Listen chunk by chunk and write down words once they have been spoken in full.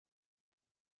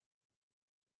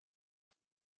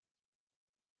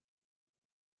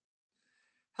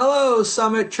Hello,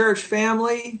 Summit Church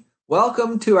family.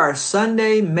 Welcome to our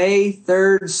Sunday, May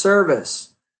 3rd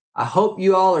service. I hope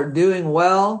you all are doing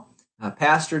well.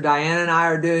 Pastor Diane and I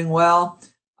are doing well.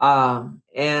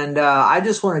 I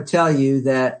just want to tell you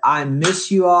that I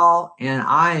miss you all and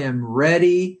I am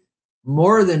ready,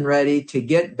 more than ready, to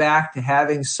get back to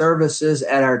having services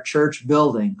at our church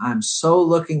building. I'm so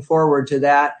looking forward to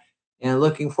that and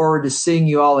looking forward to seeing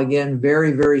you all again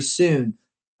very, very soon.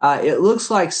 It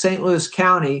looks like St. Louis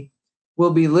County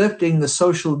will be lifting the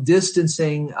social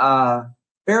distancing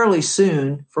fairly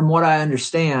soon, from what I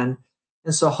understand.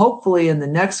 And so hopefully in the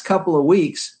next couple of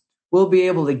weeks, we'll be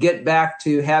able to get back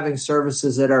to having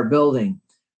services at our building.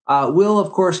 We'll,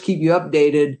 of course, keep you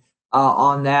updated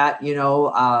on that,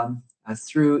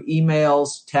 through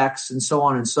emails, texts, and so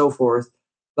on and so forth.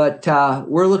 But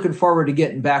we're looking forward to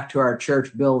getting back to our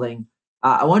church building.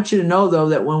 I want you to know, though,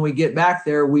 that when we get back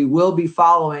there, we will be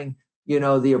following,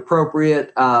 the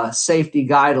appropriate safety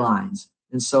guidelines.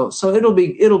 And so it'll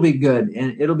be good,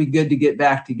 and it'll be good to get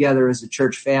back together as a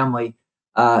church family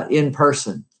in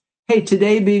person. Hey,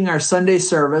 today being our Sunday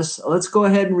service, let's go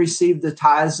ahead and receive the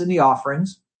tithes and the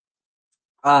offerings.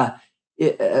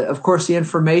 Of course, the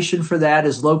information for that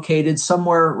is located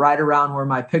somewhere right around where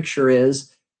my picture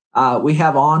is. We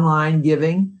have online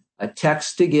giving, a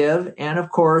text to give, and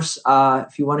of course,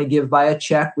 if you want to give by a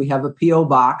check, we have a P.O.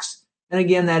 box. And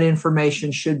again, that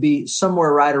information should be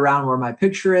somewhere right around where my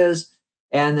picture is.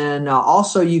 And then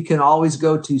also you can always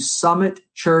go to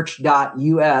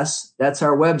summitchurch.us. That's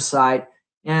our website,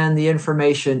 and the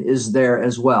information is there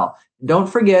as well. Don't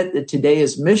forget that today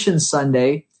is Mission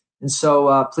Sunday, and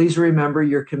so please remember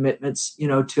your commitments,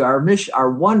 to our mission, our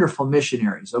wonderful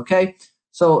missionaries. Okay,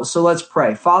 so let's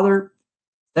pray. Father,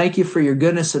 thank you for your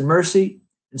goodness and mercy.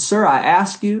 And sir, I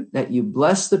ask you that you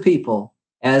bless the people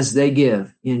as they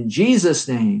give. In Jesus'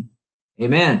 name,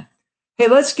 amen. Hey,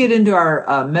 let's get into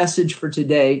our message for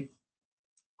today.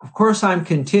 Of course, I'm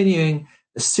continuing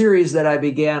the series that I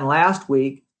began last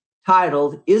week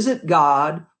titled, Is It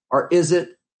God or Is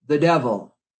It the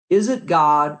Devil? Is it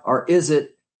God or is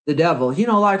it the devil?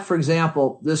 Like, for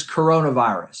example, this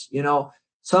coronavirus.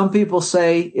 Some people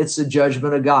say it's a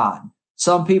judgment of God.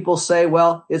 Some people say,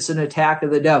 well, it's an attack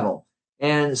of the devil.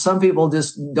 And some people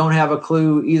just don't have a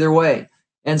clue either way.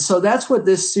 And so that's what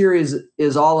this series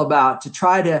is all about, to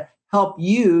try to help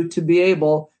you to be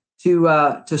able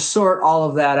to sort all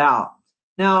of that out.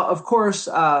 Now, of course,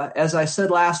 as I said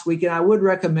last week, and I would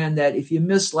recommend that if you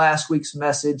missed last week's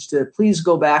message, to please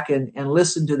go back and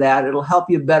listen to that. It'll help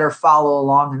you better follow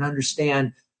along and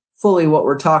understand fully what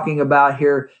we're talking about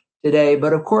here today.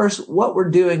 But of course, what we're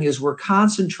doing is we're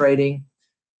concentrating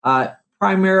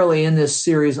primarily in this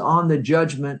series on the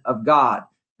judgment of God.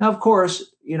 Now, of course,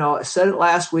 I said it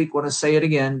last week, want to say it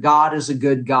again. God is a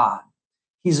good God.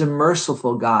 He's a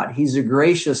merciful God. He's a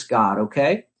gracious God,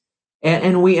 okay?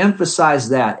 And we emphasize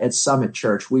that at Summit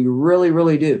Church. We really,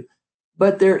 really do.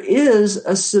 But there is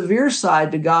a severe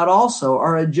side to God also,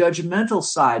 or a judgmental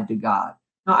side to God.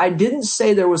 Now, I didn't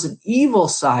say there was an evil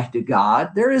side to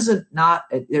God. There's not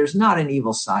an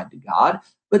evil side to God,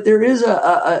 but there is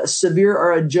a severe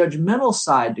or a judgmental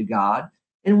side to God.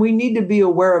 And we need to be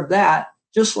aware of that,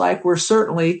 just like we're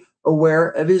certainly aware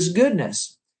of his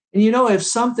goodness. And if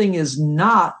something is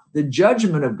not the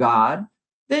judgment of God,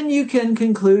 then you can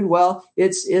conclude, well,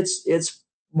 it's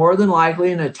more than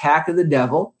likely an attack of the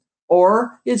devil,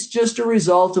 or it's just a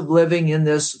result of living in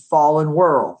this fallen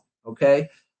world. Okay.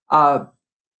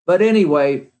 But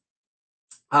anyway,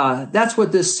 that's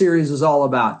what this series is all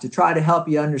about, to try to help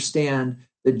you understand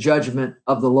the judgment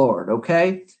of the Lord.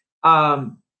 Okay.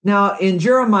 Now, in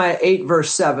Jeremiah 8,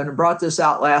 verse 7, I brought this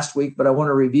out last week, but I want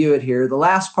to review it here. The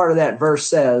last part of that verse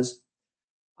says,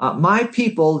 my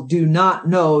people do not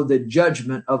know the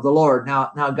judgment of the Lord.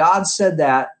 Now God said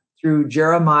that through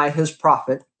Jeremiah, his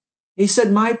prophet. He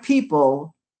said, my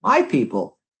people,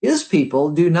 his people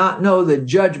do not know the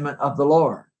judgment of the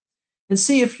Lord. And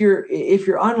see, if you're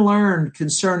unlearned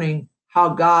concerning how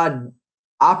God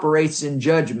operates in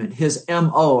judgment, his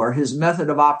MO, or his method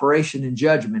of operation in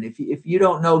judgment. If you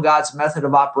don't know God's method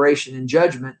of operation in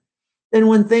judgment, then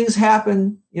when things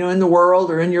happen, in the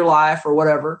world or in your life or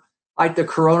whatever, like the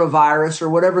coronavirus or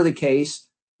whatever the case,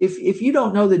 if you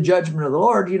don't know the judgment of the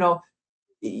Lord,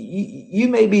 you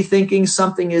may be thinking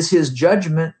something is his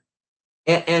judgment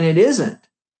and it isn't,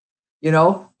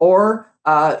 or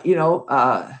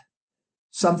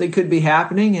something could be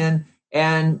happening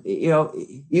and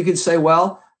you could say,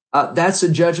 well, that's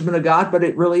a judgment of God, but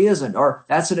it really isn't. Or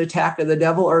that's an attack of the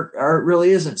devil, or it really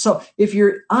isn't. So if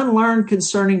you're unlearned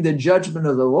concerning the judgment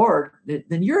of the Lord,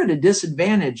 then you're at a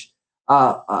disadvantage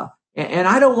And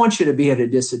I don't want you to be at a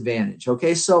disadvantage.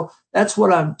 Okay. So that's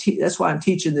what that's why I'm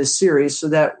teaching this series, so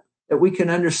that we can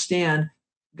understand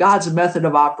God's method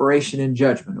of operation in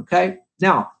judgment. Okay.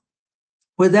 Now,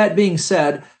 with that being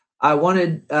said, I want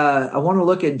to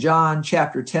look at John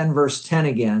chapter 10, verse 10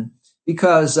 again,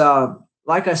 because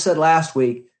like I said last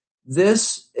week,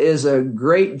 this is a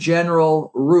great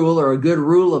general rule, or a good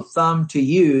rule of thumb to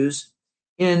use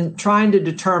in trying to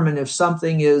determine if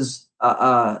something is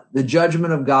the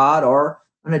judgment of God or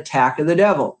an attack of the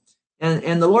devil.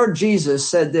 And the Lord Jesus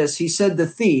said this. He said, the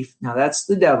thief, now that's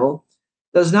the devil,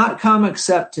 does not come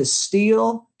except to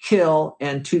steal, kill,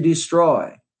 and to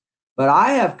destroy. But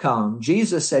I have come,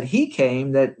 Jesus said he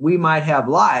came that we might have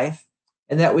life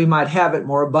and that we might have it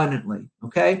more abundantly.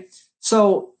 Okay.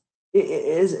 So it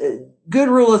is a good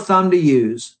rule of thumb to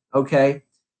use. Okay.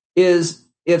 Is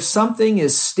if something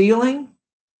is stealing,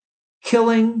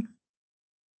 killing,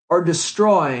 or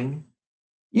destroying,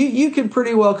 you can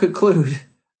pretty well conclude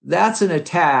that's an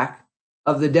attack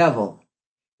of the devil.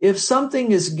 If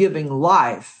something is giving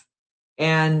life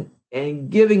and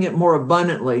giving it more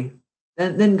abundantly,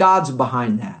 then God's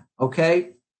behind that,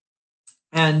 okay?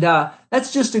 And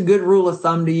that's just a good rule of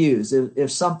thumb to use. If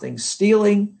something's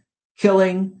stealing,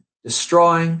 killing,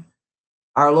 destroying,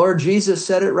 our Lord Jesus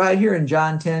said it right here in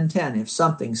John 10:10. If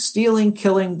something's stealing,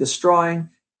 killing, destroying,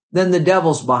 then the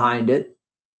devil's behind it.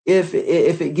 If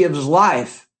it gives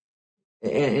life,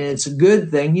 and it's a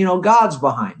good thing, God's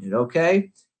behind it,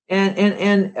 okay?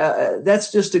 And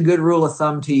that's just a good rule of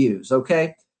thumb to use,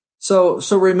 okay? So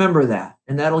remember that,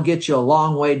 and that'll get you a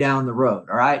long way down the road,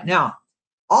 all right? Now,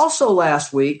 also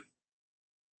last week,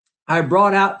 I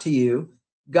brought out to you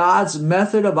God's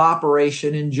method of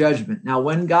operation in judgment. Now,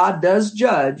 when God does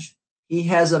judge, he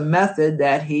has a method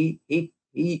that he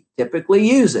typically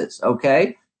uses,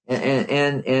 okay?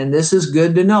 And this is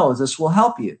good to know. This will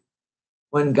help you.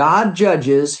 When God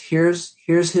judges, here's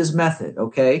his method,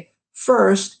 okay?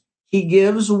 First, he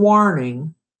gives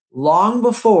warning long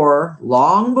before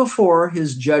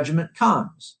his judgment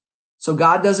comes. So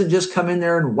God doesn't just come in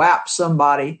there and whap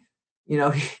somebody.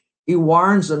 He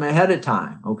warns them ahead of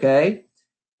time, okay?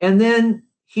 And then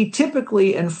he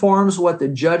typically informs what the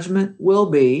judgment will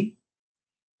be.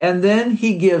 And then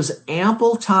he gives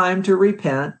ample time to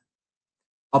repent.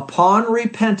 Upon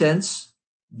repentance,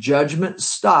 judgment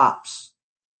stops.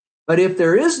 But if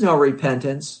there is no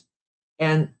repentance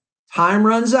and time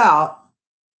runs out,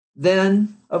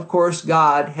 then, of course,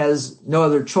 God has no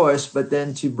other choice but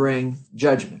then to bring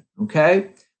judgment, okay?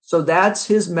 So that's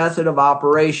his method of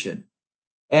operation.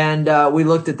 And we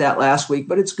looked at that last week,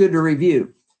 but it's good to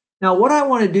review. Now, what I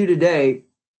want to do today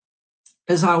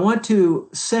is I want to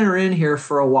center in here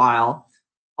for a while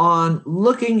on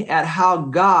looking at how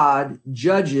God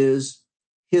judges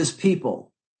his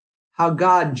people. How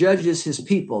God judges his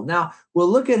people. Now, we'll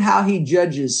look at how he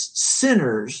judges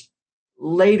sinners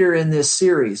later in this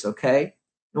series, okay?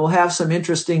 And we'll have some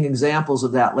interesting examples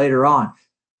of that later on.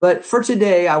 But for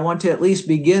today, I want to at least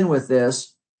begin with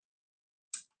this.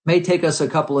 May take us a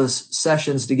couple of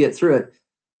sessions to get through it.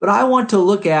 But I want to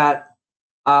look at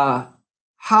how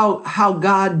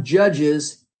God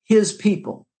judges his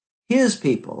people. His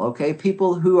people, okay?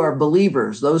 People who are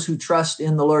believers, those who trust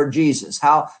in the Lord Jesus.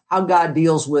 How God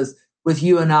deals with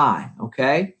you and I,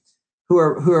 okay? Who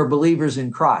are believers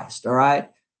in Christ, all right?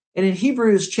 And in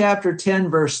Hebrews chapter 10,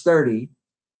 verse 30,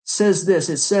 says this.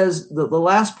 It says, the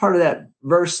last part of that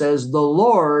verse says, the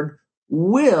Lord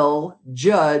will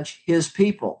judge his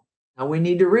people. Now, we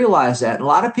need to realize that. And a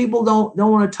lot of people don't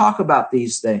want to talk about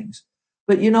these things.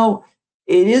 But,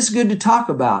 it is good to talk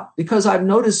about, because I've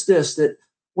noticed this, that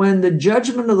when the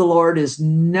judgment of the Lord is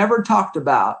never talked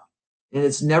about and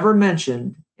it's never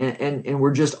mentioned, and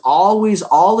we're just always,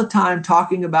 all the time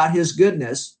talking about his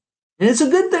goodness, and it's a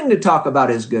good thing to talk about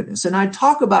his goodness, and I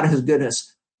talk about his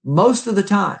goodness most of the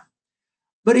time.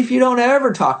 But if you don't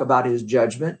ever talk about his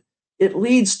judgment, it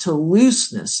leads to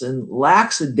looseness and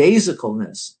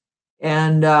lackadaisicalness.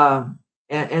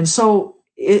 And so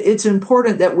it's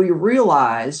important that we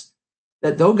realize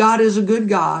that though God is a good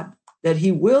God, that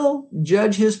he will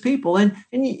judge his people. And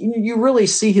you really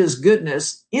see his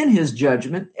goodness in his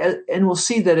judgment, and we'll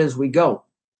see that as we go.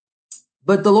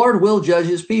 But the Lord will judge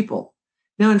his people.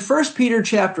 Now, in 1 Peter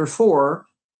chapter 4,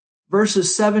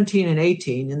 verses 17 and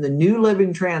 18, in the New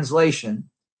Living Translation,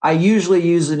 I usually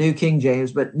use the New King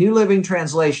James, but New Living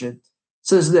Translation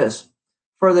says this,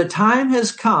 for the time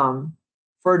has come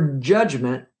for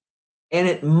judgment, and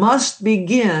it must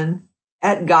begin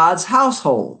at God's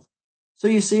household. So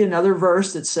you see another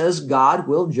verse that says God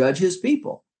will judge his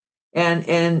people, and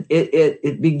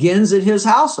it begins at his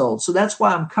household. So that's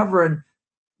why I'm covering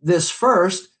this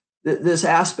first, this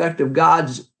aspect of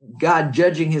God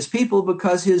judging his people,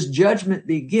 because his judgment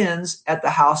begins at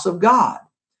the house of God.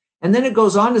 And then it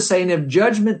goes on to say, and if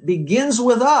judgment begins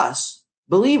with us,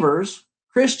 believers,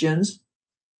 Christians,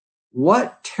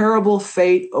 what terrible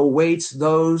fate awaits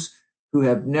those who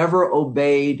have never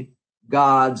obeyed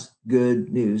God's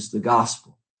good news, the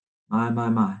gospel.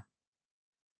 My.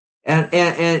 And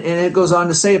it goes on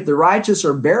to say, if the righteous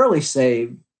are barely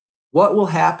saved, what will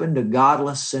happen to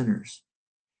godless sinners?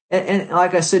 And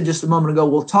like I said just a moment ago,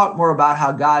 we'll talk more about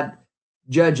how God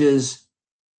judges,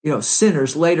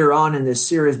 sinners later on in this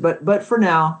series. But for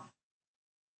now,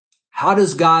 how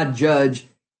does God judge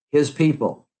his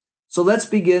people? So let's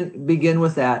begin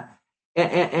with that.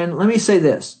 And let me say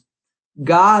this.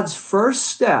 God's first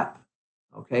step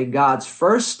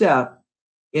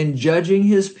in judging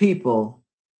his people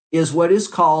is what is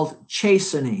called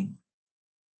chastening.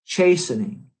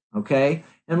 Chastening, okay?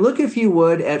 And look, if you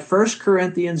would, at 1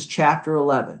 Corinthians chapter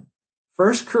 11.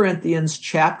 1 Corinthians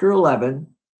chapter 11,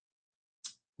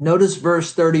 notice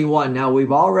verse 31. Now,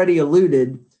 we've already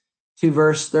alluded to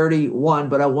verse 31,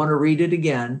 but I want to read it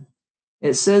again.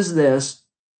 It says this,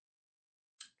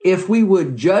 if we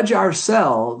would judge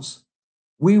ourselves,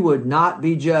 we would not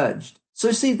be judged.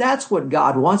 So see, that's what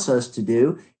God wants us to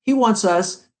do. He wants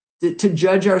us to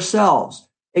judge ourselves,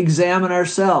 examine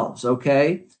ourselves,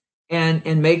 okay? And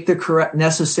make the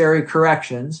necessary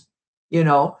corrections.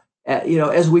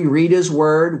 As we read his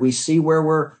word, we see where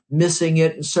we're missing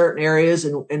it in certain areas,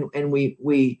 and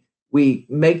we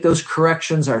make those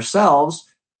corrections ourselves,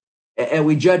 and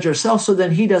we judge ourselves, so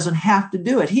then he doesn't have to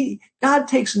do it. God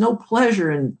takes no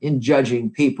pleasure in judging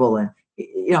people, and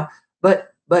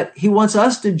but he wants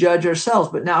us to judge ourselves.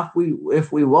 But now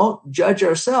if we won't judge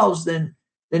ourselves, then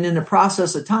in the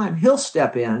process of time, he'll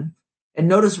step in. And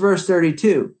notice verse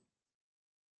 32.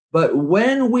 But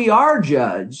when we are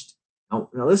judged, now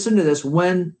listen to this,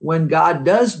 when God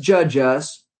does judge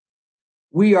us,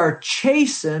 we are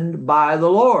chastened by the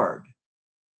Lord.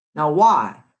 Now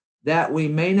why? That we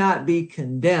may not be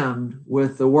condemned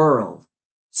with the world.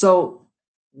 So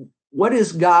what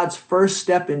is God's first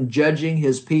step in judging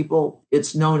his people?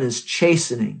 It's known as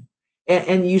chastening.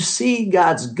 And you see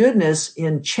God's goodness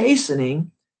in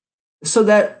chastening so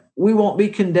that we won't be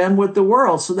condemned with the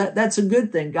world. So that's a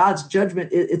good thing. God's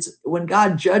judgment, it's when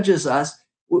God judges us,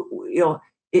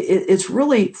 it's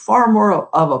really far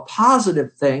more of a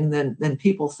positive thing than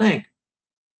people think.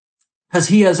 Because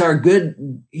he has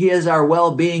our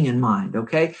well-being in mind,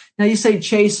 okay? Now you say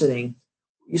chastening.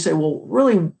 You say, well,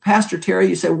 really, Pastor Terry,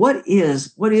 you say, what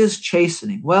is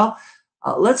chastening? Well,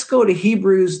 let's go to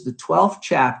Hebrews, the 12th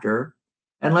chapter,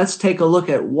 and let's take a look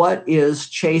at what is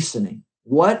chastening.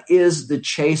 What is the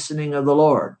chastening of the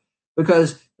Lord?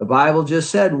 Because the Bible just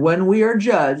said, when we are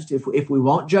judged, if we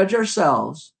won't judge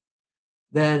ourselves,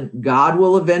 then God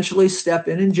will eventually step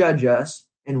in and judge us.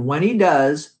 And when he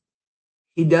does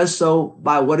so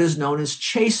by what is known as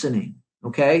chastening,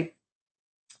 okay?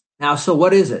 Now, so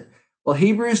what is it? Well,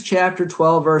 Hebrews chapter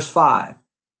 12, verse 5.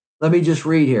 Let me just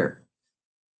read here.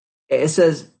 It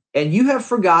says, and you have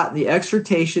forgotten the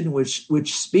exhortation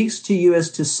which speaks to you as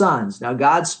to sons. Now,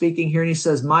 God's speaking here, and he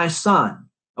says, my son,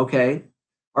 okay,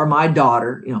 or my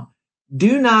daughter,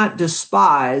 do not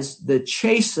despise the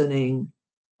chastening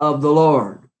of the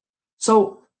Lord.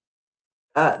 So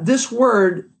this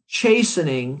word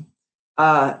chastening,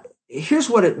 here's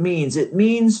what it means. It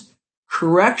means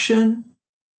correction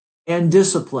and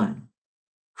discipline.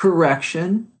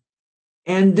 Correction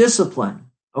and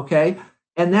discipline, okay?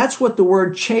 And that's what the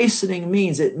word chastening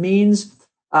means. It means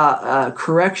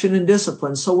correction and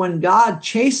discipline. So when God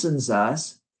chastens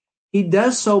us, he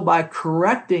does so by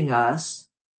correcting us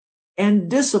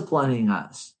and disciplining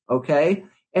us, okay?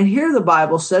 And here the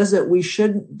Bible says that we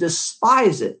shouldn't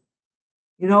despise it.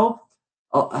 A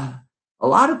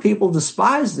lot of people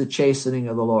despise the chastening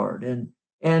of the Lord.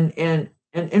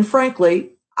 And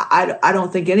frankly, I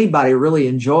don't think anybody really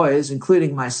enjoys,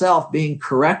 including myself, being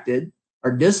corrected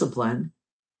or disciplined.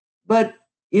 But,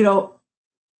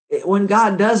 when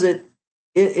God does it,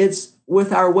 it's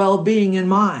with our well-being in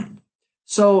mind.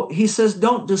 So he says,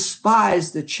 don't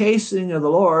despise the chastening of the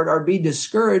Lord or be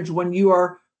discouraged when you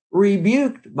are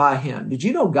rebuked by him. Did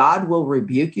you know God will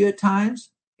rebuke you at times?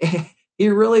 He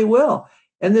really will.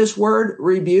 And this word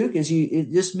rebuke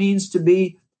it just means to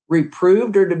be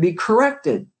reproved or to be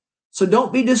corrected. So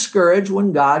don't be discouraged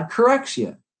when God corrects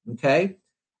you. Okay.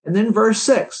 And then verse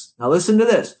 6. Now listen to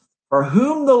this. For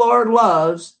whom the Lord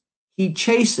loves, he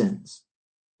chastens.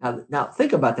 Now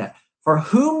think about that. For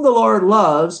whom the Lord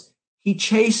loves, he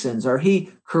chastens, or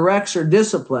he corrects or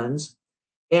disciplines,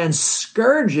 and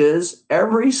scourges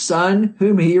every son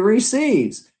whom he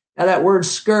receives. Now that word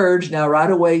scourge, now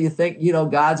right away you think,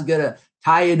 God's going to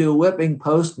tie you to a whipping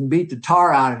post and beat the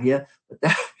tar out of you.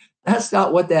 But that's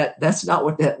not what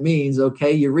that means.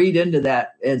 Okay. You read into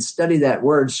that and study that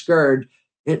word scourge.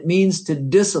 It means to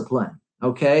discipline.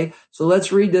 Okay. So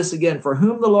let's read this again. For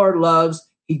whom the Lord loves,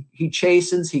 he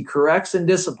chastens, he corrects and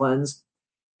disciplines,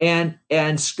 and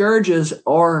scourges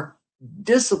or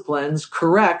disciplines,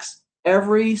 corrects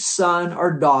every son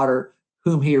or daughter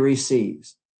whom he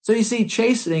receives. So you see,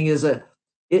 chastening is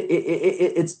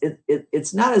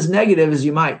it's not as negative as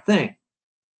you might think.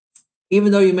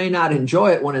 Even though you may not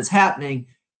enjoy it when it's happening,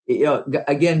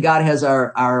 again, God has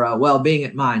our well-being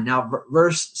at mind. Now,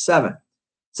 verse 7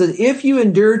 says, if you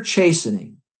endure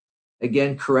chastening,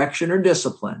 again, correction or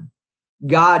discipline,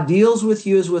 God deals with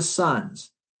you as with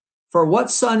sons. For what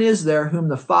son is there whom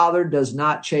the father does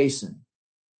not chasten?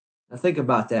 Now think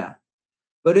about that.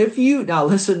 Now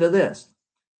listen to this.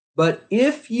 But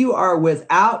if you are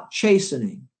without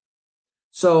chastening,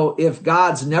 so if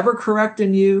God's never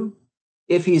correcting you,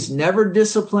 if he's never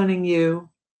disciplining you,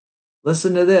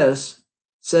 listen to this,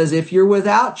 says if you're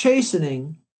without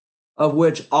chastening, of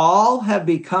which all have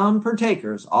become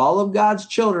partakers, all of God's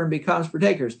children becomes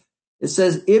partakers. It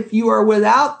says if you are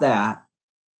without that,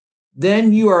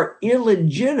 then you are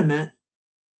illegitimate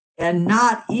and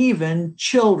not even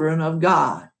children of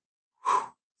God.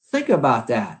 Think about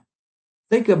that.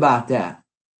 Think about that.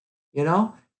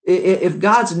 If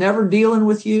God's never dealing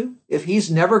with you, if he's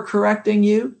never correcting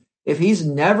you, if he's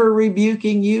never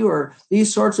rebuking you or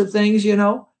these sorts of things,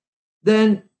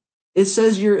 then it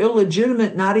says you're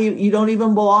illegitimate, you don't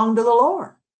even belong to the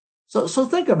Lord. So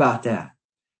think about that.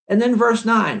 And then verse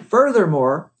 9,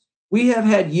 furthermore, we have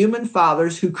had human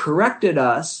fathers who corrected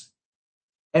us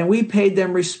and we paid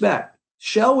them respect.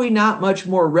 Shall we not much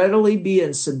more readily be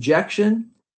in subjection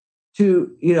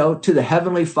to the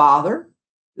heavenly Father,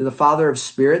 to the Father of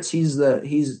spirits?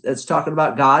 That's talking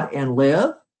about God, and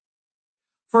live.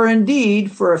 For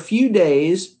indeed, for a few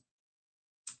days,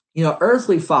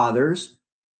 earthly fathers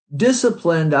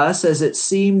disciplined us as it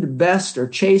seemed best, or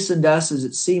chastened us as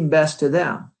it seemed best to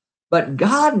them. But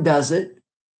God does it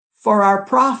for our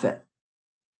profit.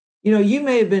 You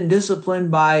may have been disciplined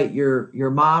by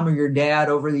your mom or your dad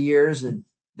over the years, and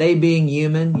they being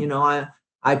human,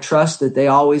 I trust that they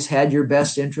always had your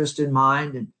best interest in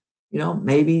mind. And,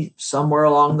 maybe somewhere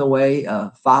along the way,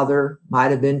 a father might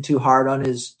have been too hard on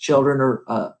his children, or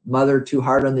a mother too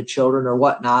hard on the children, or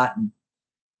whatnot.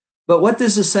 But what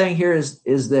this is saying here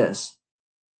is this.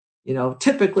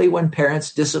 Typically when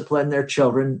parents discipline their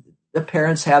children, the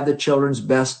parents have the children's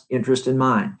best interest in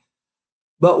mind.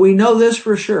 But we know this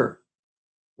for sure.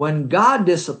 When God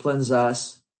disciplines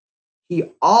us, he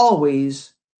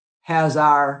always has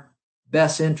our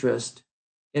best interest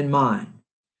in mind.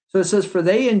 So it says, for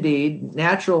they indeed,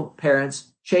 natural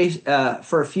parents,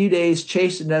 for a few days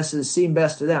chastened us as seemed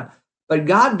best to them. But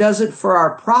God does it for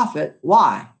our profit.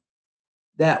 Why?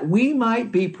 That we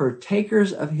might be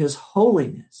partakers of his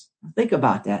holiness. Think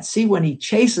about that. See, when he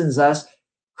chastens us,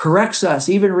 corrects us,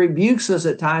 even rebukes us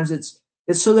at times, it's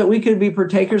so that we could be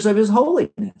partakers of his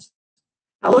holiness.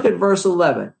 Now look at verse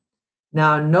 11.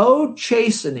 Now, no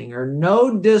chastening or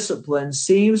no discipline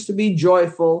seems to be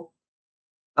joyful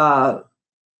for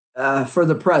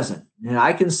the present. And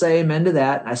I can say amen to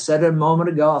that. I said it a moment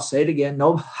ago. I'll say it again.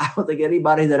 No, I don't think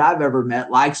anybody that I've ever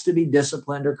met likes to be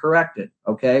disciplined or corrected.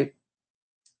 Okay.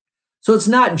 So it's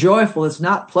not joyful. It's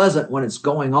not pleasant when it's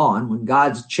going on, when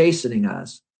God's chastening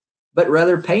us, but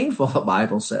rather painful, the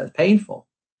Bible says, painful.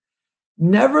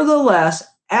 Nevertheless,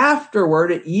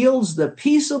 afterward, it yields the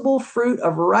peaceable fruit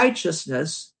of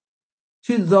righteousness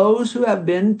to those who have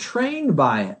been trained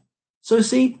by it. So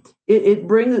see, it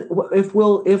brings, if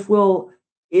we'll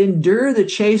endure the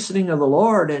chastening of the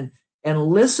Lord and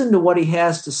listen to what he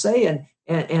has to say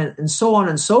and so on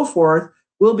and so forth,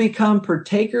 we'll become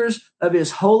partakers of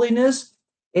his holiness,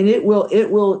 and it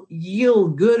will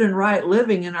yield good and right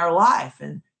living in our life.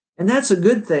 And that's a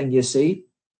good thing, you see.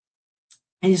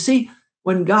 And you see,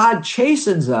 when God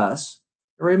chastens us,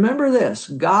 remember this,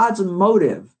 God's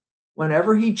motive,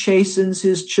 whenever he chastens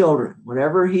his children,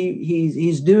 whenever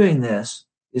he's doing this,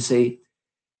 you see,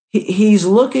 he's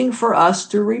looking for us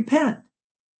to repent.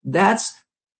 That's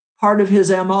part of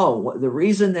his MO. The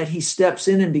reason that he steps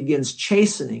in and begins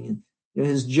chastening and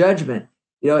his judgment,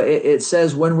 it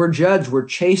says when we're judged, we're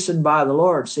chastened by the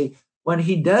Lord. See, when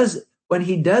he does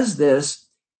this,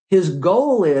 his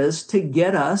goal is to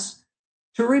get us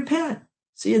to repent.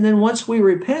 See, and then once we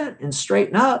repent and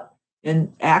straighten up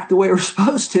and act the way we're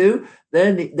supposed to,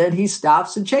 then he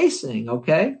stops the chastening,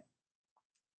 okay?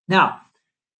 Now,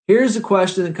 here's the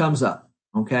question that comes up,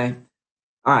 okay?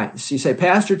 All right. So you say,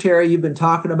 Pastor Terry, you've been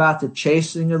talking about the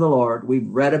chastening of the Lord. We've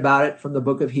read about it from the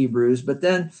book of Hebrews, but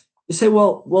then you say,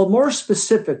 well, more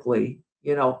specifically,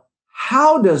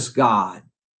 how does God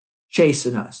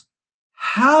chasten us?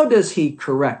 How does he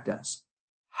correct us?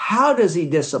 How does he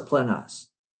discipline us?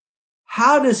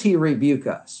 How does he rebuke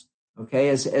us? Okay,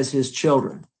 as his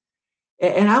children.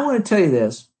 And I want to tell you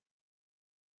this.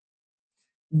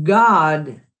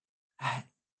 God, a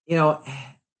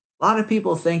lot of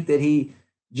people think that he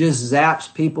just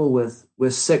zaps people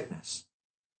with sickness,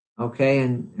 okay,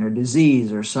 and or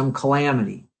disease or some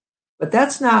calamity. But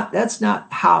that's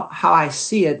not how I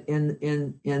see it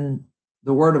in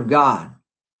the Word of God.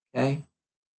 Okay.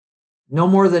 No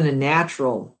more than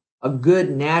a good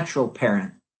natural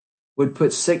parent would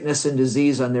put sickness and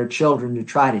disease on their children to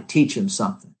try to teach them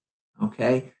something.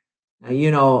 Okay.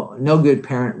 Now, no good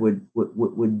parent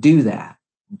would do that.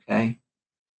 Okay.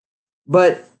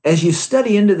 But as you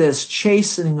study into this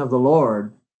chastening of the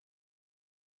Lord,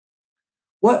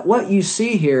 what you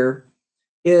see here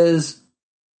is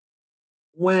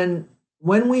when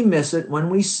we miss it, when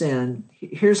we sin,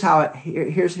 here's how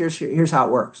it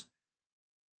works.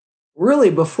 Really,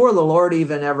 before the Lord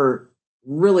even ever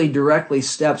really directly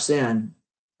steps in,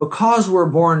 because we're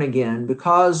born again,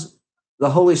 because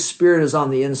the Holy Spirit is on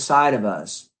the inside of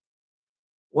us,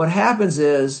 what happens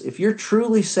is, if you're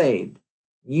truly saved,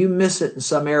 you miss it in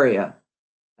some area.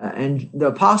 And the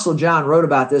Apostle John wrote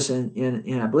about this in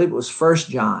I believe it was 1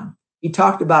 John. He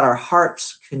talked about our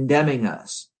hearts condemning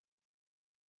us.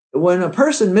 When a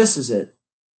person misses it,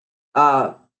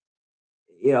 when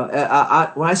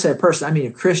I say a person, I mean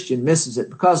a Christian misses it,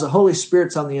 because the Holy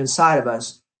Spirit's on the inside of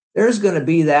us. There's going to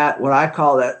be that, what I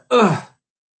call that,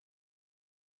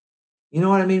 you know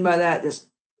what I mean by that? Just,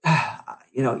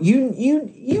 you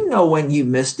know when you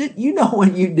missed it. You know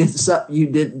when you did something you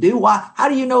didn't do. Why? How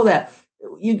do you know that?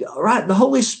 The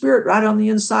Holy Spirit right on the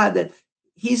inside, that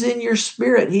he's in your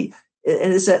spirit. And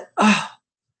it's that,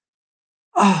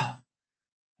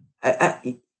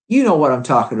 you know what I'm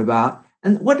talking about.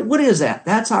 And what is that?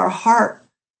 That's our heart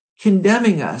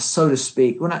condemning us, so to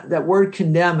speak. That word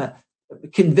condemn,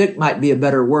 convict might be a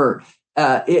better word.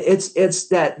 It's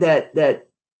that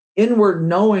inward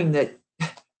knowing that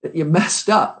you messed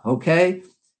up, okay?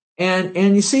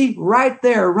 And you see, right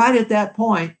there, right at that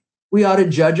point, we ought to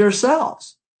judge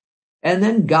ourselves. And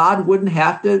then God wouldn't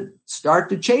have to start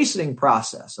the chastening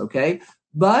process, okay?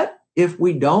 But if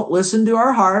we don't listen to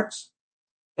our hearts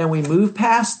and we move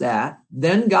past that,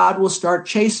 then God will start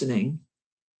chastening.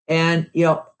 And,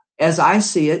 as I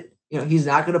see it, he's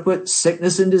not going to put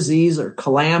sickness and disease or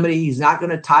calamity. He's not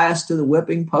going to tie us to the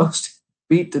whipping post,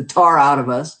 beat the tar out of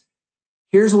us.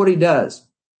 Here's what he does.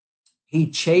 He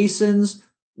chastens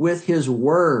with his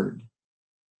word.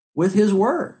 With his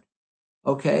word.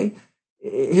 Okay?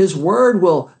 His word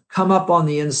will come up on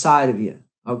the inside of you.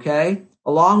 Okay?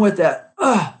 Along with that,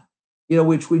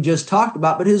 which we just talked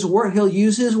about, but his word, he'll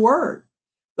use his word.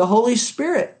 The Holy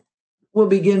Spirit will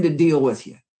begin to deal with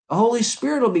you. The Holy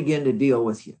Spirit will begin to deal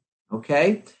with you.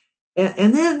 Okay?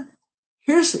 And then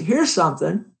here's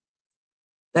something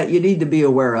that you need to be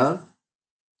aware of,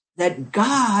 that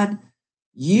God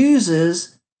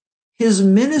uses his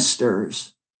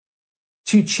ministers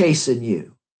to chasten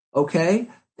you. Okay?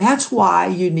 That's why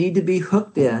you need to be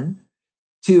hooked in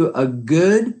to a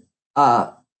good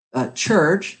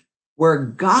church where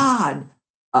God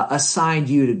assigned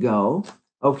you to go.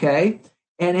 Okay?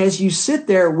 And as you sit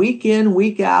there week in,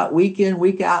 week out,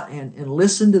 and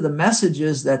listen to the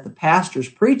messages that the pastor's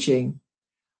preaching,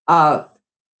 God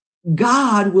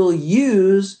will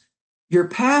use your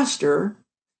pastor,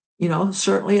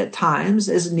 certainly at times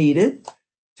as needed,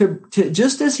 to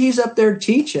just as he's up there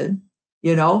teaching,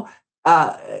 God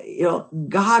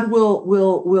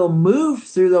will move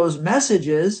through those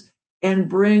messages and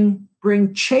bring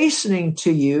chastening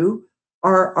to you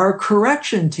or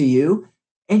correction to you.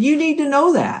 And you need to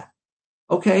know that.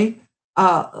 Okay.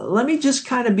 Let me just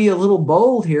kind of be a little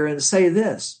bold here and say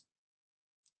this.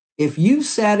 If you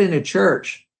sat in a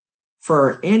church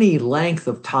for any length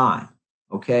of time,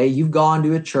 okay, you've gone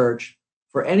to a church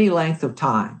for any length of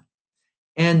time,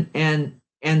 and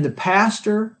the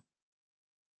pastor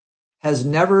has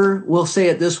never, we'll say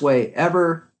it this way,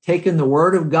 ever taken the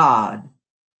word of God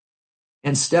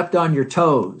and stepped on your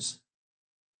toes,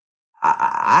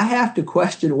 I have to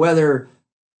question whether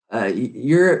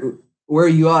you're where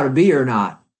you ought to be or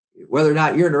not, whether or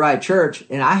not you're in the right church.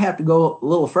 And I have to go a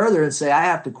little further and say I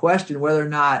have to question whether or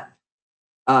not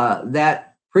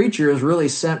that preacher is really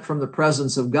sent from the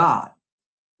presence of God.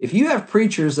 If you have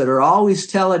preachers that are always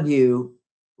telling you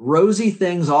rosy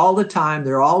things all the time,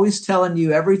 they're always telling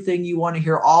you everything you want to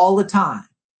hear all the time.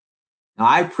 Now,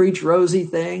 I preach rosy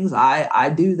things. I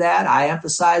do that. I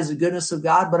emphasize the goodness of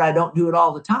God, but I don't do it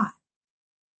all the time.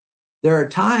 There are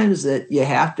times that you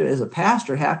have to, as a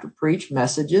pastor, have to preach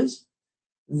messages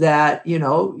that,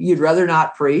 you'd rather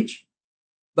not preach,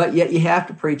 but yet you have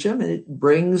to preach them, and it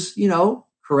brings,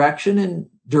 correction and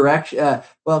direction.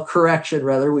 Correction,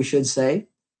 rather, we should say.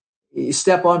 You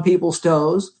step on people's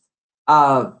toes.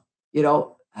 If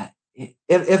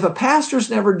a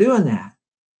pastor's never doing that,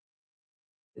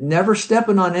 never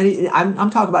stepping on I'm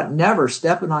talking about never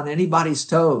stepping on anybody's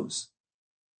toes.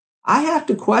 I have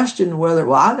to question whether,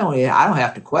 I don't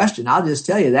have to question. I'll just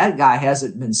tell you that guy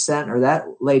hasn't been sent, or that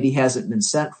lady hasn't been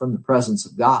sent from the presence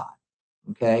of God.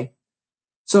 Okay.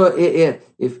 So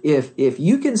if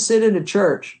you can sit in a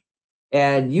church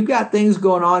and you got things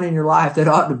going on in your life that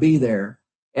ought to be there,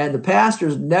 and the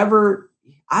pastor's never,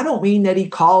 I don't mean that he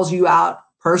calls you out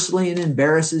personally and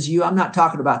embarrasses you. I'm not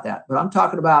talking about that, but I'm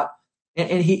talking about,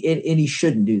 and he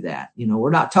shouldn't do that. We're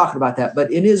not talking about that,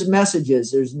 but in his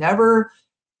messages,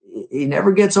 he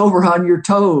never gets over on your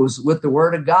toes with the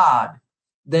word of God.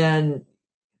 Then,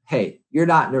 hey, you're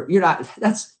not in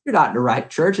the right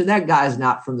church. And that guy's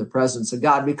not from the presence of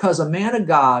God, because a man of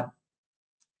God,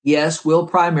 yes, will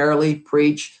primarily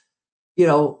preach,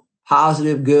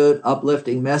 positive, good,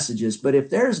 uplifting messages. But if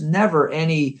there's never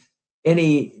any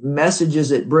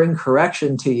messages that bring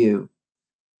correction to you,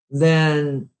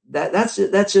 then that's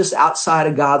just outside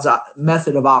of God's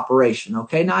method of operation.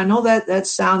 Okay. Now I know that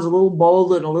sounds a little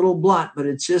bold and a little blunt, but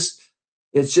it's just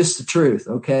the truth.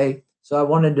 Okay. So I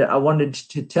wanted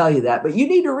to tell you that, but you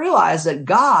need to realize that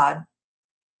God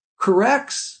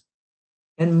corrects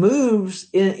and moves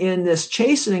in this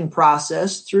chastening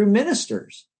process through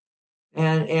ministers.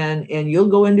 And you'll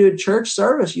go into a church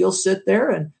service, you'll sit there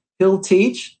and he'll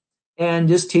teach and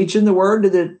just teaching the word to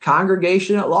the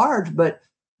congregation at large. But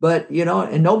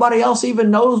and nobody else even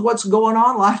knows what's going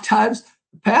on. A lot of times,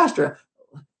 pastor,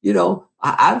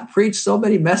 I've preached so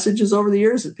many messages over the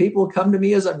years that people come to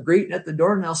me as I'm greeting at the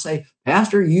door, and they'll say,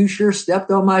 "Pastor, you sure stepped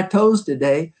on my toes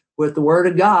today with the word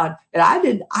of God." And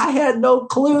I had no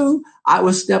clue I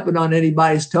was stepping on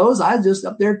anybody's toes. I was just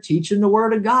up there teaching the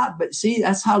word of God. But see,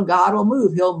 that's how God will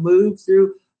move. He'll move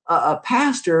through a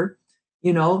pastor,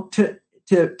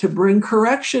 to bring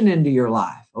correction into your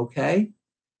life. Okay.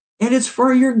 And it's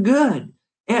for your good.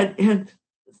 And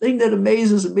the thing that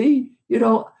amazes me,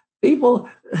 people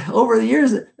over the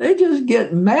years, they just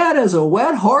get mad as a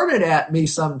wet hornet at me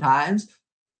sometimes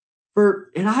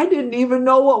and I didn't even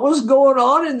know what was going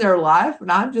on in their life.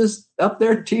 And I'm just up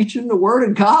there teaching the word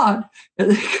of God.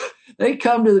 And they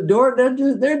come to the door. They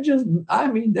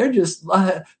just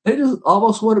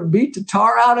almost want to beat the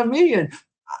tar out of me. And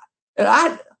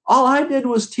all I did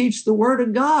was teach the word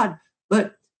of God,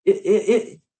 but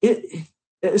it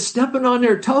stepping on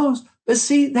their toes. But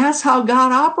see, that's how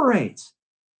God operates.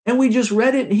 And we just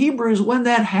read it in Hebrews when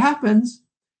that happens,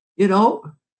 Now,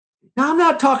 I'm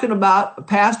not talking about a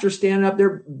pastor standing up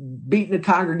there beating the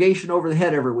congregation over the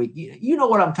head every week. You know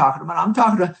what I'm talking about. I'm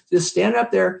talking about just standing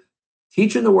up there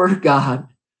teaching the word of God.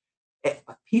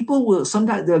 People will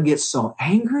sometimes they'll get so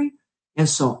angry and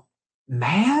so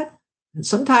mad. And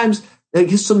sometimes they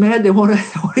get so mad they won't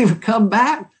even come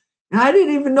back. And I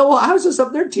didn't even know. I was just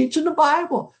up there teaching the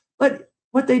Bible. But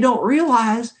what they don't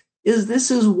realize is this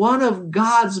is one of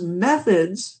God's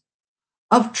methods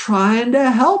of trying to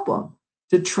help them,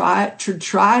 to try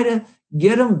to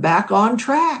get them back on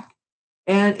track.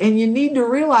 And you need to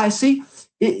realize, see,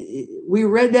 we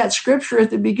read that scripture at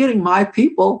the beginning, my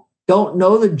people don't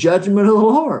know the judgment of the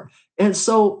Lord. And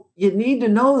so you need to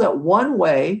know that one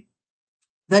way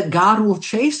that God will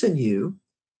chasten you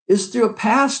is through a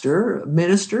pastor, a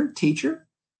minister, teacher.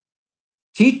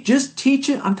 Just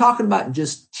teaching. I'm talking about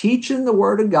just teaching the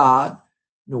word of God.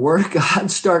 The word of God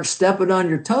starts stepping on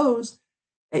your toes.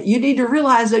 You need to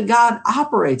realize that God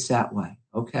operates that way.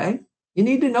 Okay. You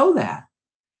need to know that.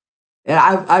 And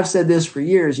I've said this for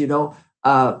years, if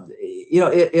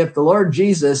the Lord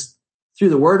Jesus, through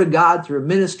the word of God, through a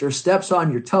minister, steps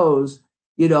on your toes,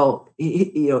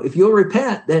 if you'll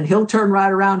repent, then he'll turn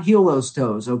right around, heal those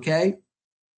toes. Okay.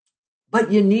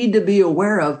 But you need to be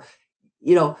aware of,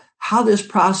 how this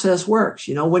process works.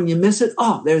 When you miss it,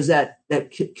 there's that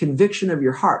conviction of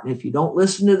your heart. And if you don't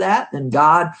listen to that, then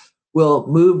God will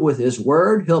move with his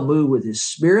word. He'll move with his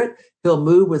spirit. He'll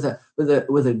move with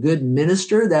a good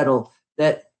minister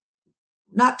that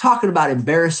not talking about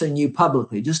embarrassing you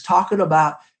publicly, just talking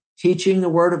about teaching the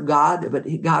word of God, but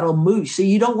God will move. See,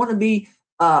 you don't want to be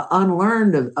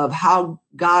unlearned of how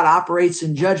God operates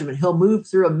in judgment. He'll move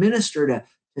through a minister to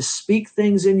speak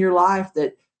things in your life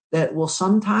that will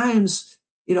sometimes,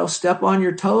 step on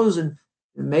your toes and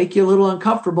make you a little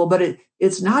uncomfortable, but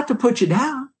it's not to put you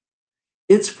down.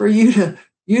 It's for you to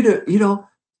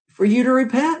for you to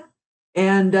repent,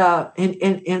 and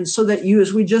so that you,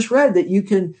 as we just read, that you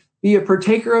can be a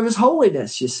partaker of his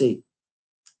holiness, you see.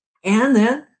 And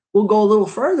then we'll go a little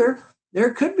further.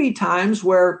 There could be times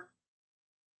where,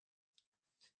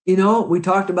 we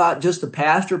talked about just a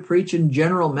pastor preaching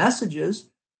general messages,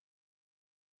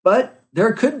 but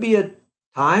there could be a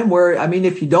time where,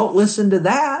 if you don't listen to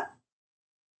that,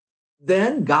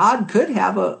 then God could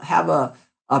have a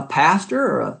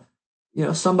pastor or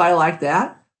somebody like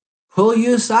that pull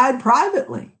you aside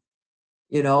privately,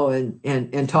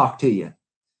 and talk to you.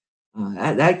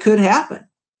 That could happen.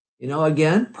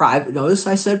 Again, private. Notice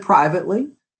I said privately.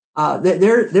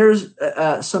 There's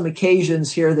some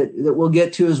occasions here that we'll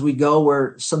get to as we go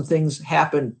where some things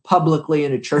happen publicly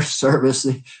in a church service.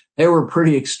 They were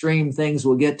pretty extreme things.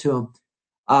 We'll get to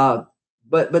them.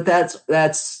 But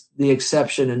that's the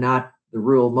exception and not the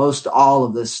rule. Most all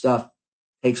of this stuff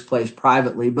takes place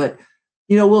privately. But,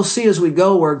 we'll see as we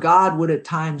go where God would at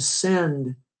times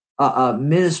send a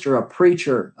minister, a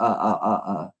preacher,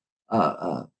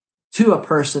 to a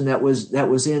person that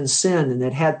was in sin and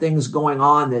that had things going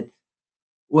on that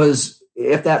was,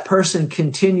 if that person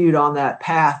continued on that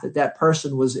path, that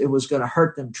person it was going to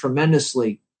hurt them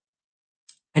tremendously.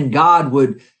 And God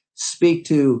would speak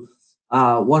to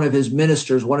one of his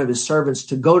ministers, one of his servants,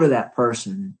 to go to that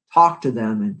person and talk to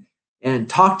them and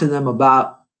talk to them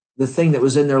about the thing that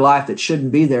was in their life that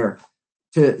shouldn't be there,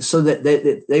 so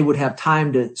that they would have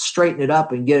time to straighten it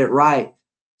up and get it right,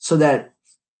 so that,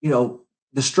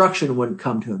 destruction wouldn't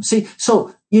come to them. See,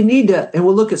 so you need to, and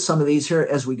we'll look at some of these here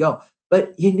as we go,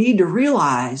 but you need to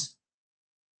realize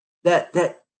that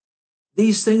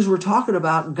these things we're talking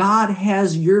about, God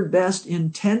has your best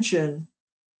intention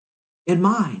in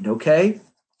mind, okay?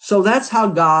 So that's how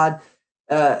God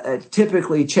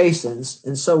typically chastens.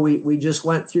 And so we just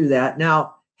went through that.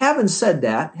 Now, having said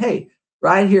that, hey,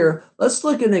 right here, let's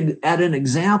look at an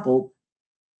example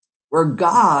where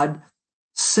God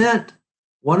sent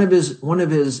one of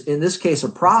his, in this case, a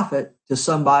prophet, to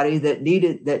somebody that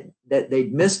needed, that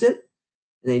they'd missed it,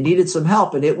 and they needed some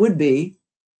help, and it would be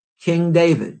King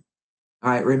David.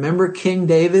 All right, remember King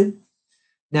David?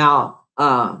 Now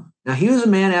he was a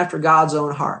man after God's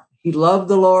own heart. He loved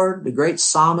the Lord, the great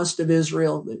psalmist of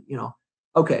Israel.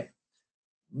 Okay,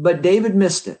 but David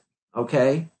missed it.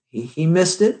 Okay, he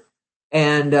missed it,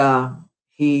 and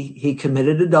he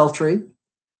committed adultery,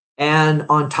 and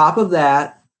on top of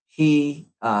that, he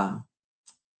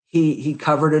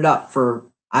covered it up for,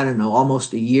 I don't know,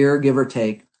 almost a year, give or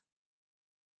take.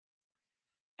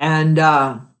 And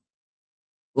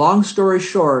long story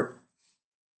short,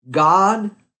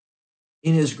 God,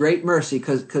 in his great mercy,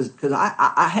 because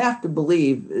I have to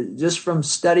believe, just from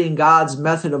studying God's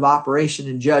method of operation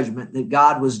and judgment, that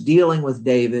God was dealing with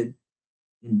David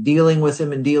and dealing with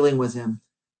him,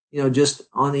 just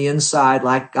on the inside,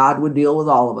 like God would deal with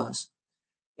all of us.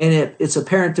 And it's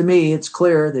apparent to me, it's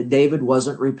clear that David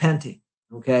wasn't repenting,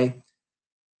 okay?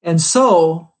 And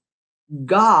so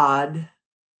God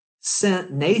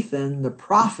sent Nathan the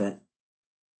prophet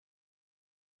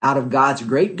out of God's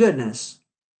great goodness.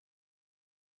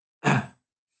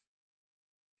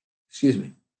 Excuse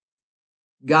me.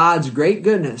 God's great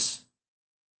goodness.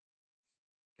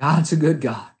 God's a good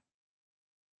God.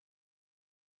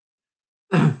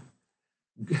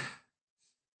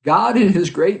 God in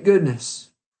his great goodness,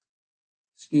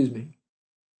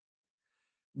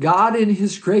 God in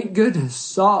his great goodness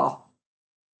saw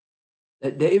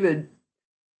that David,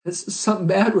 something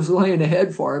bad was laying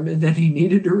ahead for him, and that he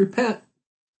needed to repent.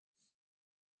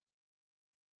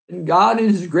 And God in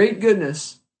his great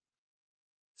goodness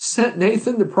sent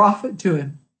Nathan the prophet to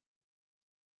him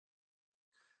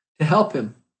to help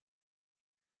him.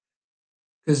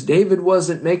 Because David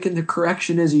wasn't making the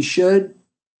correction as he should.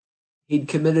 He'd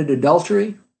committed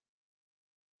adultery.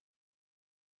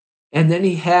 And then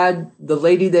he had the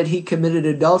lady that he committed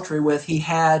adultery with. He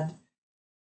had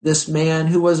this man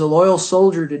who was a loyal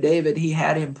soldier to David. He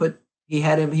put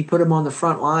him on the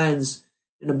front lines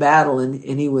in a battle,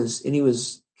 and he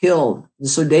was killed. And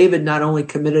so David not only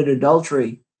committed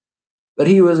adultery, but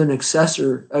he was an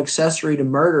accessory to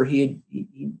murder. He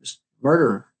was a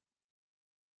murderer.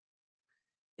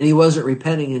 And he wasn't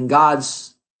repenting. And God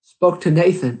spoke to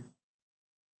Nathan,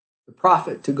 the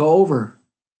prophet, to go over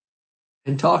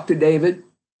and talk to David.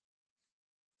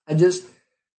 And just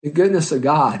the goodness of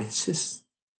God. It's just,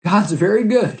 God's very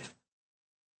good.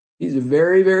 He's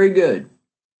very, very good.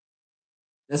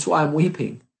 That's why I'm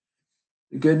weeping.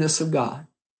 The goodness of God.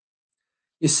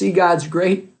 You see God's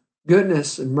great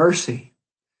goodness and mercy.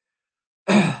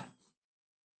 And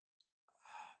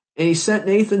And he sent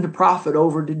Nathan the prophet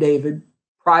over to David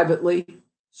privately.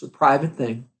 It's a private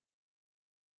thing.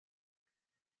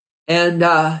 And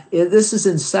this is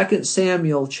in 2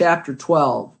 Samuel chapter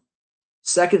 12.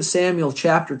 2 Samuel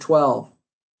chapter 12.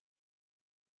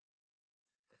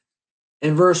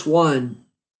 In verse 1,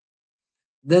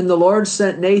 then the Lord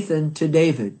sent Nathan to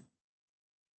David.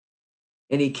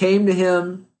 And he came to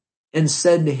him and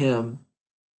said to him,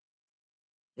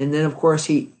 and then of course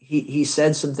he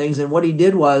said some things. And what he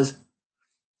did was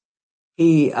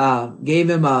he gave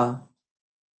him a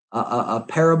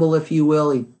parable, if you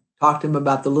will. He talked to him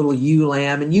about the little ewe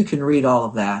lamb, and you can read all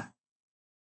of that.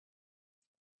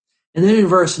 And then in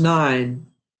verse 9,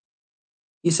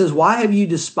 he says, why have you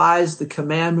despised the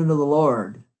commandment of the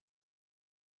Lord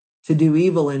to do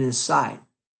evil in his sight?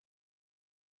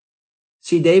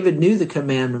 See, David knew the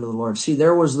commandment of the Lord. See,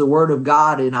 there was the word of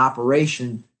God in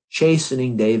operation,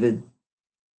 chastening David.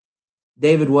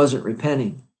 David wasn't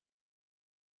repenting.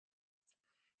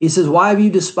 He says, why have you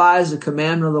despised the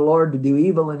commandment of the Lord to do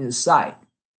evil in his sight?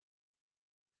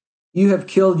 You have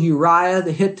killed Uriah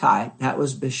the Hittite, that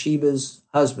was Bathsheba's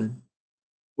husband,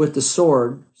 with the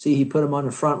sword. See, he put him on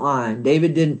the front line.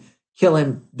 David didn't kill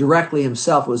him directly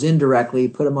himself, it was indirectly. He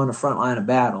put him on the front line of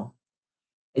battle.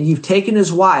 And you've taken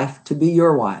his wife to be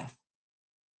your wife.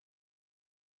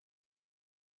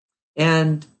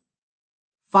 And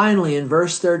finally, in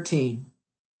verse 13,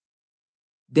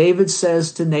 David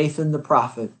says to Nathan the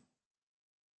prophet,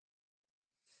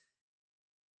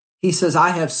 he says,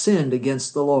 I have sinned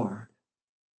against the Lord.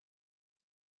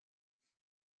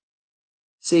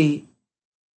 See,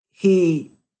 and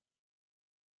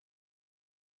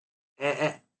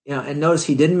notice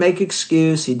he didn't make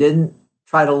excuse. He didn't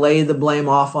try to lay the blame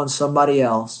off on somebody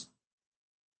else.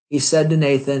 He said to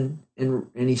Nathan, and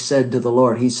he said to the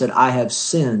Lord, he said, I have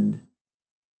sinned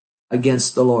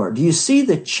against the Lord. Do you see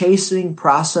the chastening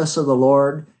process of the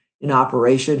Lord in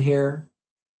operation here?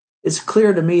 It's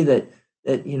clear to me that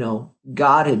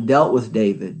God had dealt with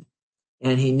David,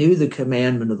 and he knew the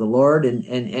commandment of the Lord, and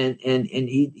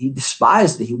he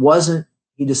despised it.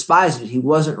 He despised it. He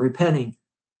wasn't repenting.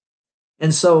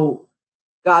 And so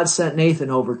God sent Nathan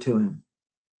over to him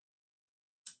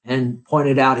and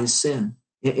pointed out his sin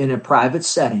in a private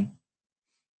setting.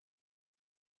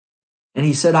 And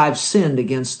he said, I've sinned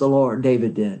against the Lord.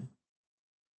 David did.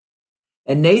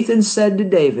 And Nathan said to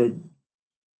David,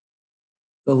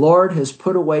 the Lord has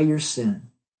put away your sin.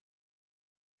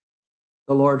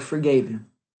 The Lord forgave him.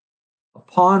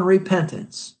 Upon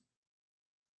repentance,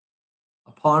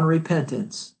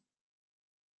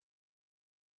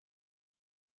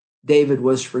 David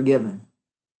was forgiven.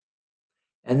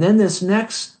 And then this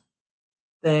next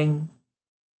thing,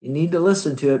 you need to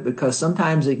listen to it because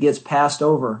sometimes it gets passed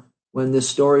over when this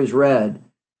story is read.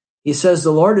 He says,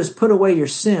 the Lord has put away your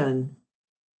sin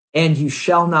and you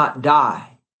shall not die.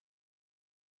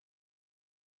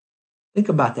 Think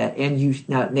about that.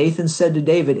 Now Nathan said to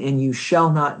David, and you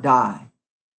shall not die.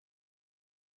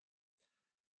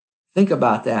 Think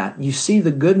about that. You see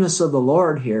the goodness of the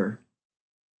Lord here.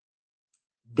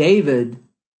 David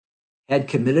had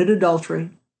committed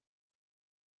adultery.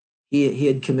 He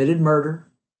had committed murder.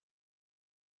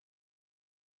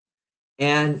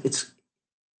 And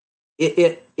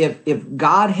if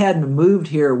God hadn't moved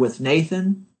here with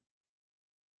Nathan,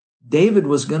 David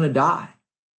was going to die.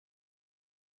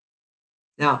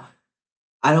 Now,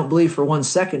 I don't believe for 1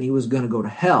 second he was going to go to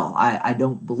hell. I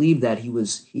don't believe that he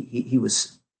was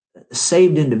a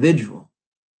saved individual.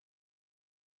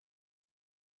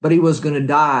 But he was going to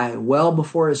die well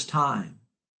before his time.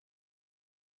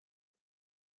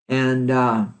 And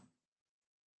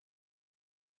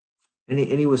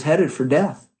he was headed for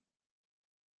death.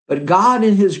 But God,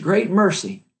 in his great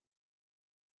mercy,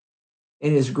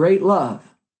 in his great love,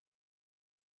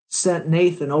 sent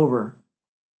Nathan over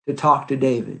to talk to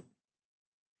David.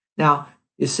 Now,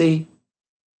 you see,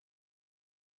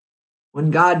 when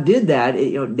God did that,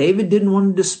 David didn't want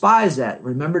to despise that.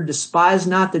 Remember, despise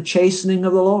not the chastening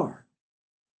of the Lord,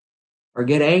 or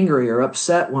get angry or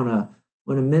upset when a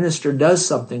minister does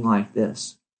something like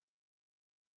this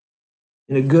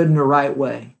in a good and a right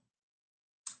way,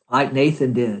 like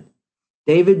Nathan did.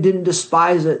 David didn't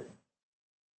despise it,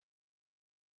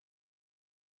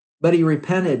 but he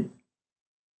repented.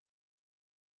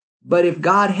 But if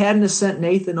God hadn't sent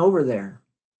Nathan over there,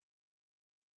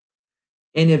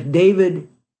 and if David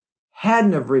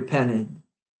hadn't have repented,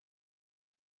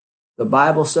 the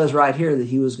Bible says right here that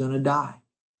he was going to die.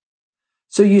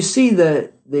 So you see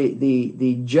the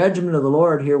judgment of the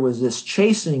Lord here was this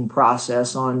chastening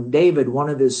process on David, one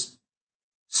of his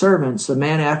servants, a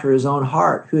man after his own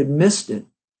heart, who had missed it.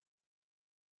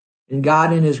 And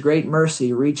God, in his great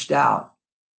mercy, reached out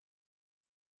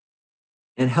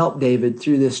and helped David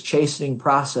through this chastening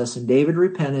process. And David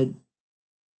repented,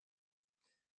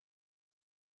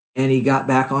 and he got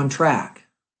back on track,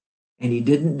 and he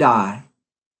didn't die.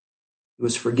 He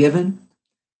was forgiven.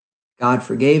 God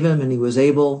forgave him, and he was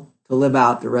able to live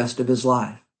out the rest of his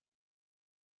life.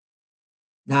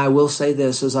 Now, I will say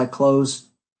this as I close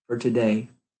for today.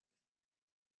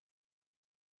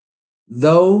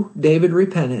 Though David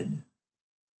repented,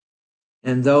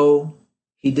 and though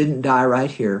he didn't die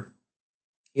right here,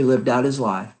 he lived out his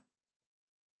life.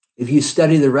 If you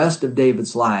study the rest of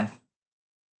David's life,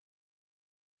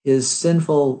 his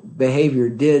sinful behavior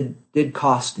did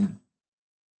cost him.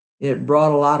 It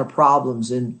brought a lot of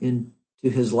problems into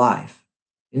his life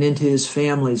and into his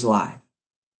family's life.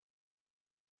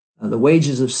 The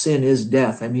wages of sin is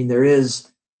death. I mean, there is,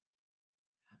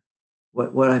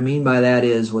 what I mean by that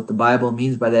is, what the Bible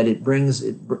means by that,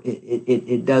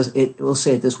 we'll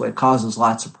say it this way, it causes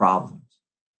lots of problems.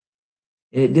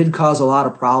 And it did cause a lot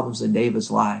of problems in David's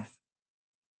life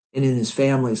and in his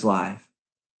family's life.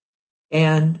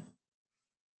 And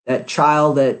that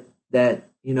child that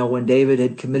when David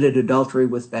had committed adultery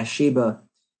with Bathsheba,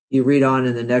 you read on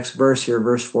in the next verse here,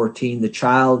 verse 14, the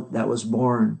child that was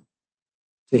born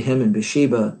to him and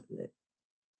Bathsheba,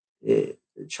 the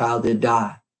child did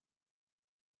die.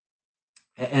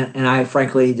 And I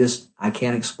frankly I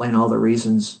can't explain all the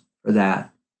reasons for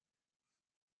that.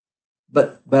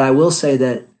 But I will say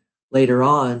that later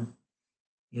on,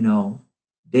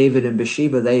 David and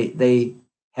Bathsheba, they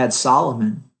had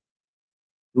Solomon,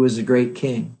 who was a great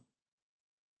king.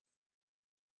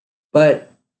 But,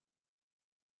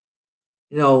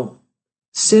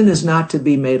 sin is not to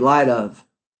be made light of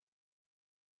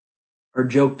or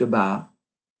joked about.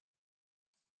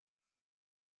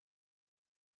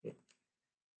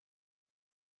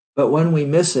 But when we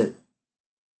miss it,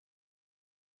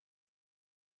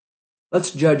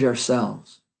 let's judge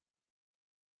ourselves.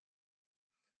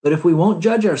 But if we won't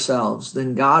judge ourselves,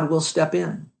 then God will step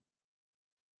in.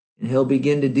 And he'll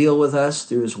begin to deal with us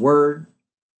through his word,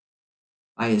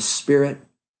 by his spirit,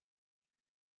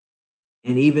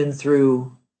 and even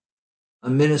through a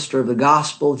minister of the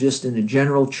gospel, just in a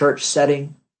general church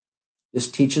setting,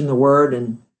 just teaching the word.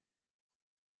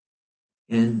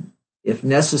 And if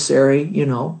necessary,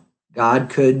 God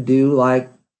could do like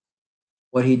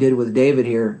what he did with David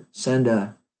here, send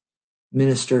a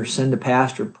minister, send a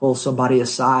pastor, pull somebody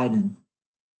aside and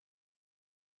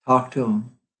talk to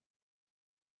him.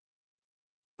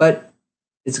 But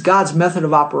it's God's method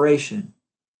of operation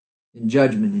in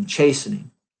judgment and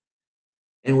chastening.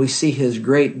 And we see his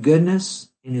great goodness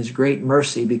and his great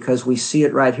mercy because we see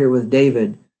it right here with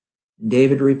David.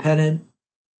 David repented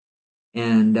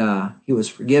and he was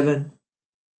forgiven.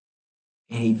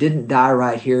 And he didn't die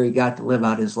right here. He got to live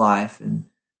out his life. And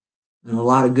a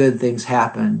lot of good things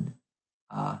happened.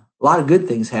 A lot of good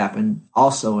things happened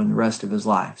also in the rest of his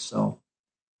life. So,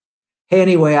 hey,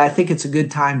 anyway, I think it's a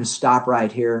good time to stop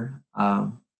right here. I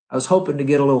was hoping to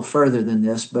get a little further than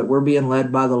this, but we're being led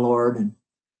by the Lord. And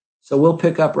so we'll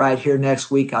pick up right here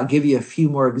next week. I'll give you a few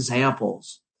more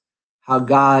examples how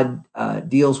God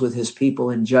deals with his people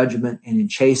in judgment and in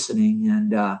chastening.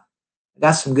 And I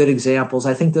got some good examples.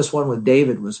 I think this one with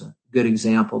David was a good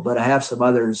example, but I have some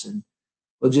others. And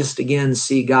we'll just again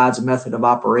see God's method of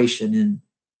operation in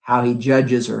how he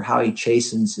judges or how he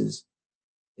chastens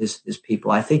his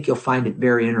people. I think you'll find it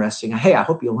very interesting. Hey, I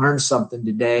hope you learned something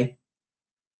today.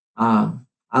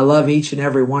 I love each and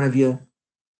every one of you.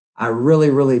 I really,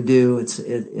 really do.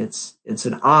 It's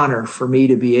an honor for me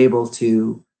to be able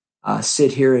to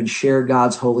sit here and share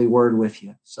God's holy word with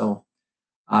you. So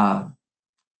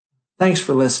thanks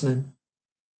for listening,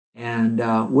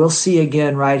 and we'll see you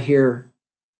again right here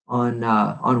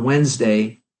on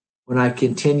Wednesday when I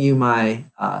continue my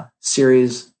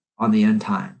series on the end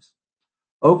times.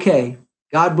 Okay,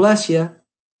 God bless you.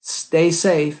 Stay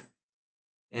safe,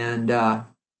 and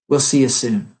we'll see you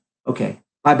soon. Okay,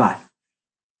 bye-bye.